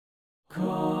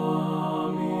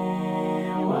Come,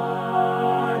 Emmanuel.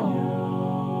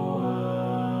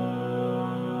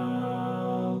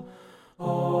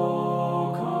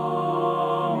 Oh,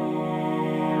 come,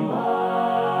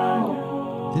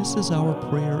 Emmanuel. This is our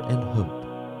prayer and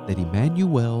hope that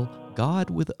Emmanuel, God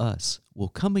with us, will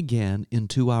come again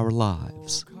into our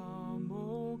lives.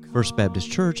 First Baptist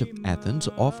Church of Athens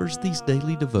offers these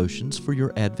daily devotions for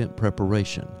your Advent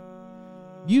preparation.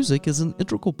 Music is an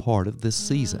integral part of this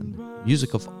season.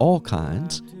 Music of all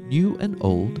kinds, new and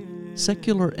old,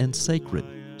 secular and sacred,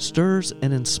 stirs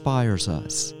and inspires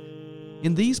us.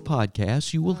 In these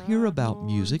podcasts, you will hear about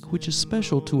music which is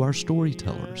special to our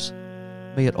storytellers.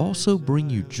 May it also bring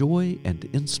you joy and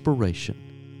inspiration.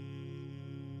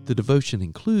 The devotion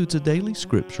includes a daily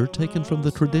scripture taken from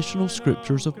the traditional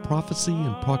scriptures of prophecy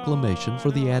and proclamation for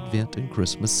the Advent and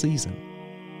Christmas season.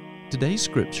 Today's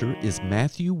scripture is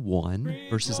Matthew 1,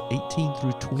 verses 18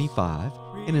 through 25,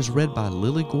 and is read by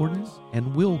Lily Gordon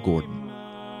and Will Gordon.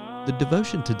 The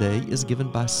devotion today is given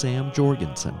by Sam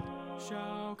Jorgensen.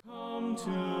 Shall come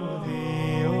to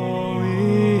thee, O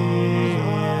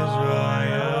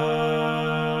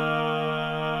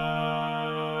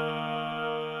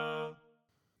Israel.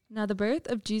 Now the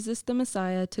birth of Jesus the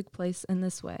Messiah took place in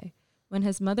this way. When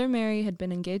his mother Mary had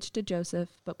been engaged to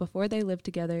Joseph, but before they lived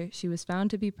together, she was found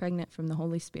to be pregnant from the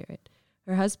Holy Spirit.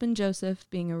 Her husband Joseph,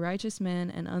 being a righteous man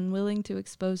and unwilling to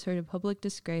expose her to public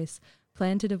disgrace,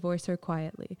 planned to divorce her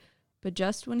quietly. But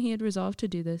just when he had resolved to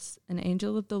do this, an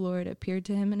angel of the Lord appeared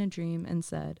to him in a dream and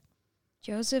said,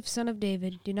 Joseph, son of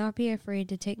David, do not be afraid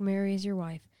to take Mary as your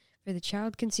wife, for the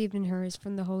child conceived in her is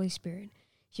from the Holy Spirit.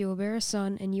 She will bear a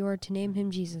son, and you are to name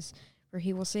him Jesus, for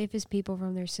he will save his people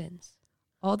from their sins.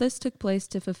 All this took place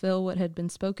to fulfill what had been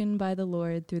spoken by the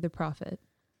Lord through the prophet.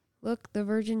 Look, the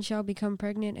virgin shall become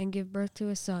pregnant and give birth to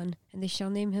a son, and they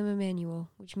shall name him Emmanuel,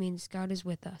 which means God is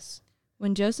with us.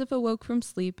 When Joseph awoke from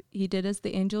sleep, he did as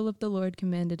the angel of the Lord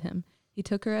commanded him. He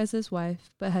took her as his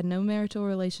wife, but had no marital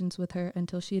relations with her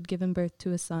until she had given birth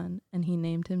to a son, and he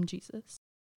named him Jesus.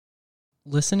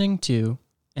 Listening to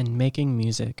and making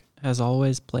music has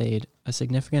always played a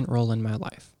significant role in my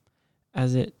life,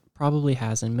 as it probably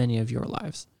has in many of your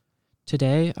lives.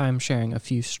 Today, I am sharing a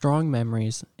few strong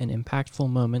memories and impactful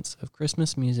moments of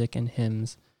Christmas music and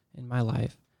hymns in my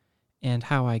life, and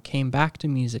how I came back to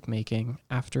music making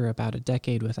after about a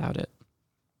decade without it.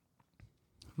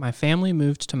 My family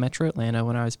moved to Metro Atlanta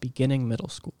when I was beginning middle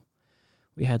school.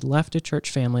 We had left a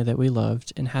church family that we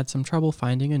loved and had some trouble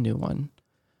finding a new one.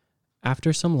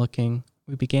 After some looking,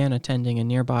 we began attending a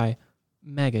nearby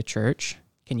mega church.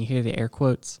 Can you hear the air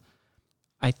quotes?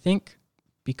 I think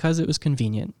because it was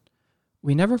convenient.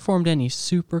 We never formed any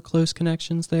super close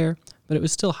connections there, but it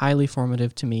was still highly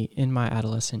formative to me in my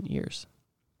adolescent years.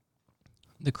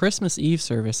 The Christmas Eve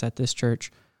service at this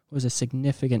church was a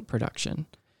significant production,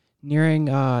 nearing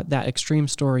that extreme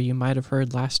story you might have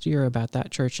heard last year about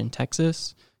that church in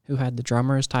Texas, who had the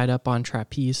drummers tied up on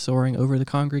trapeze soaring over the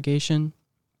congregation.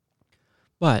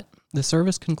 But the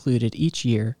service concluded each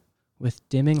year with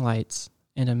dimming lights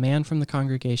and a man from the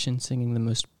congregation singing the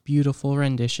most beautiful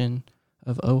rendition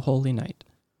of O Holy Night.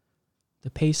 The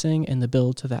pacing and the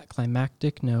build to that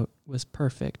climactic note was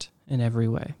perfect in every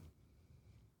way.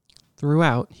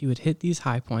 Throughout, he would hit these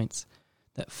high points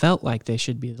that felt like they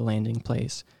should be the landing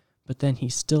place, but then he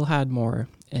still had more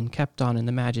and kept on, and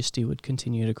the majesty would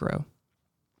continue to grow.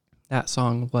 That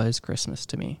song was Christmas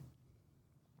to me.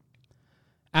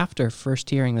 After first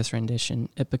hearing this rendition,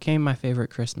 it became my favorite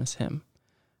Christmas hymn.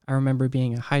 I remember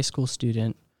being a high school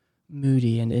student,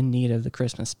 moody and in need of the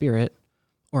Christmas spirit,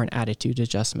 or an attitude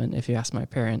adjustment if you ask my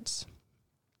parents.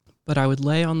 But I would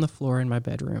lay on the floor in my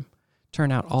bedroom,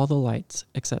 turn out all the lights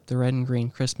except the red and green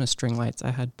Christmas string lights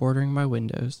I had bordering my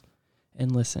windows,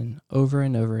 and listen over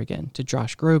and over again to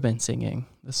Josh Groban singing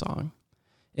the song.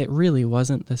 It really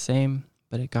wasn't the same,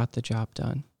 but it got the job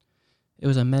done. It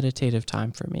was a meditative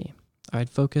time for me. I'd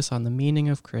focus on the meaning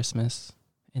of Christmas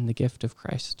and the gift of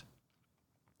Christ.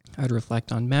 I'd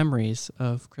reflect on memories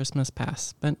of Christmas past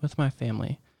spent with my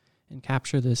family and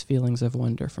capture those feelings of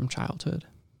wonder from childhood.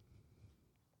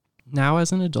 Now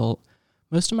as an adult,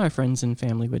 most of my friends and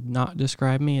family would not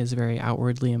describe me as very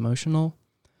outwardly emotional.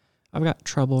 I've got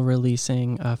trouble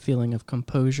releasing a feeling of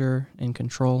composure and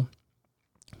control.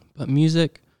 But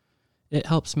music, it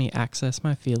helps me access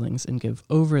my feelings and give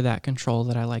over that control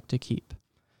that I like to keep.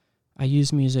 I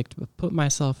use music to put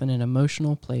myself in an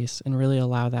emotional place and really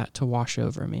allow that to wash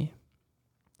over me.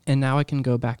 And now I can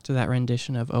go back to that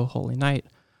rendition of O Holy Night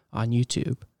on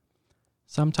YouTube,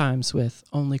 sometimes with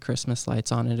only Christmas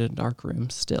lights on in a dark room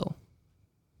still.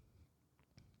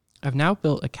 I've now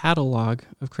built a catalog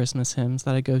of Christmas hymns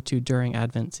that I go to during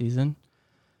Advent season.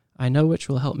 I know which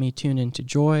will help me tune into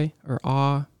joy or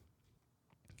awe,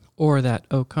 or that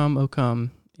O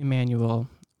come, Emmanuel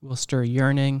will stir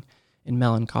yearning and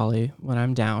melancholy when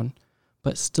I'm down,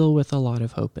 but still with a lot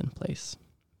of hope in place.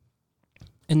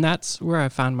 And that's where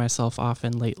I've found myself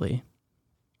often lately.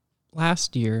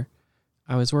 Last year,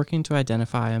 I was working to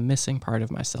identify a missing part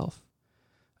of myself,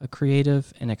 a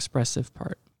creative and expressive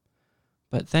part.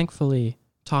 But thankfully,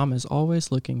 Tom is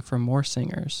always looking for more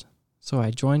singers, so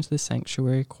I joined the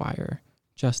sanctuary choir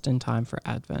just in time for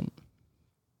Advent.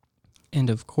 And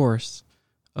of course,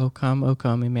 O come,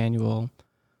 Emmanuel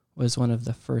was one of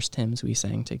the first hymns we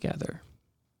sang together.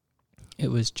 It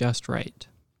was just right.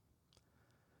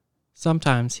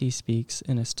 Sometimes he speaks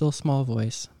in a still small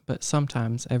voice, but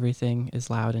sometimes everything is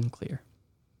loud and clear.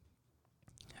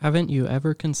 Haven't you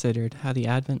ever considered how the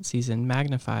Advent season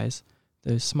magnifies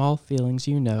those small feelings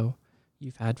you know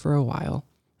you've had for a while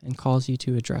and calls you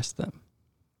to address them?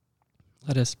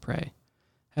 Let us pray.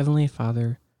 Heavenly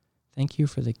Father, thank you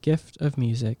for the gift of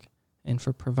music and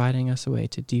for providing us a way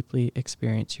to deeply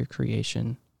experience your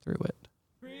creation through it.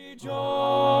 Rejoice,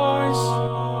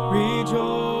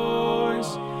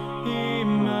 rejoice,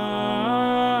 Emmanuel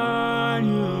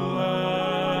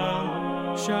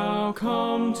shall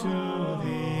come to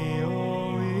thee.